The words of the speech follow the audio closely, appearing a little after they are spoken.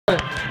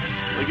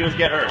hooligans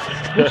get hurt.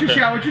 What's your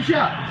shout? What's your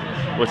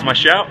shout? What's my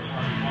shout?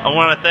 I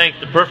want to thank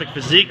the Perfect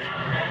Physique,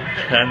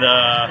 and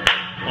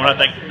I want to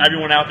thank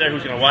everyone out there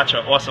who's going to watch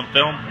an awesome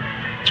film.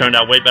 It turned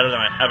out way better than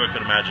I ever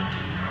could imagine.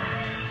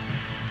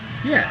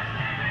 Yeah.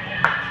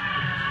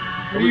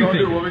 What are you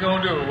thinking? What we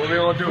gonna do? What we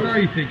gonna do? What are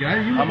you thinking?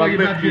 You look like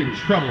you're about to get in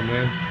trouble,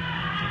 man.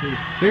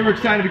 They were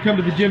excited to come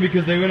to the gym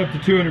because they went up to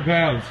 200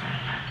 pounds.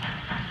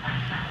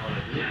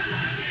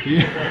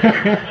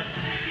 Yeah.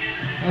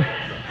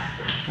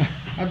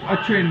 I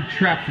trained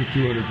traps with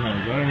 200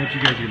 pounds. I don't know what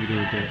you guys are going to do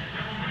with that.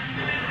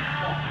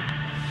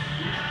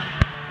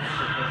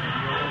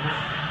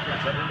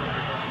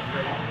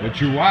 What's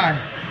your why?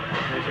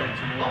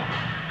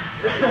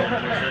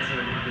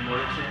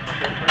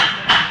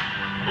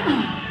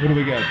 What do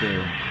we got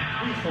there?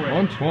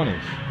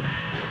 120s.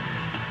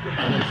 I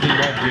don't see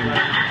that gym.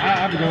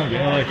 I've been going to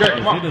LA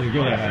Fitness. It doesn't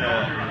go that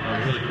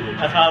high. Really cool.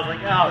 That's how I was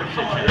like, oh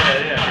shit,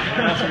 yeah.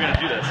 When else are we gonna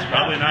do this?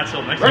 Probably not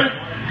till next time.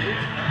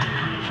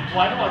 Come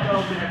on,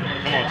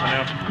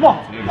 Tonnell. Come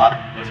on.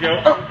 Let's go.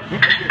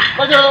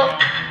 Let's go.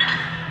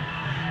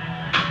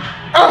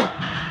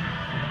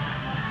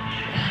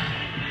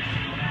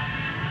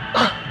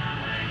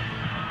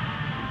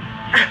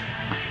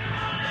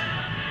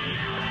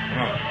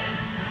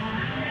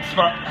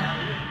 Spot.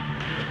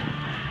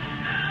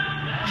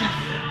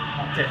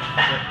 Yeah.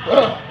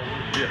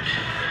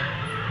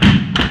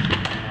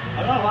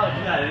 I'm not allowed to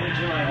do that in any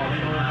gym anymore.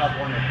 They don't have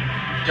one.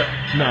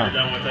 No. I did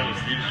that one time with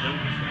Steve's gym.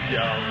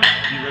 Yeah,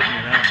 he ripped me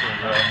an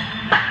asshole.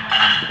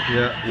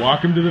 Yeah,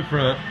 walk him to the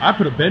front. I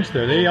put a bench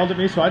there. They yelled at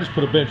me, so I just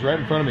put a bench right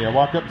in front of me. I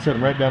walk up and set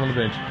him right down on the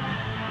bench.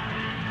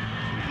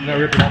 I'm not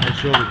ripping out my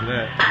shoulder for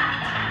that.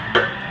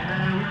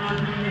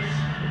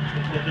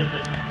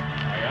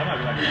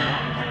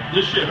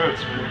 This shit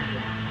hurts, man.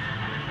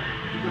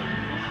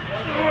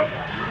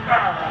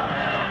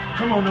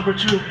 Come on, number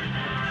 2. You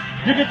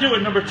can do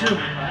it, number 2.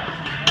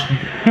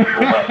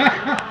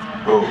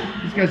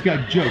 This guy's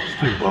got jokes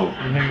too. We're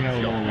hanging out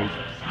with always.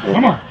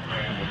 Come on.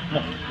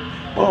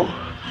 Oh,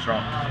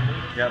 strong.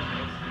 Yep.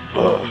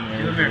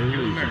 Give him here. Give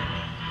him here.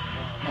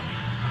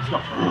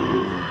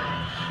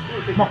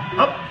 Come on.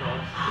 Up.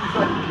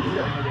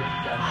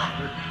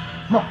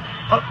 Come on.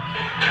 Up.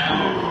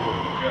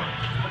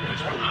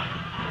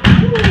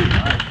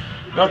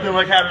 Nothing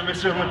like having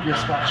Mr. Olympia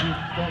spot you.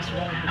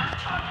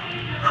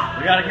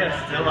 We gotta get a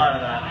still out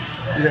of that.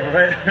 Yeah,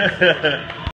 right?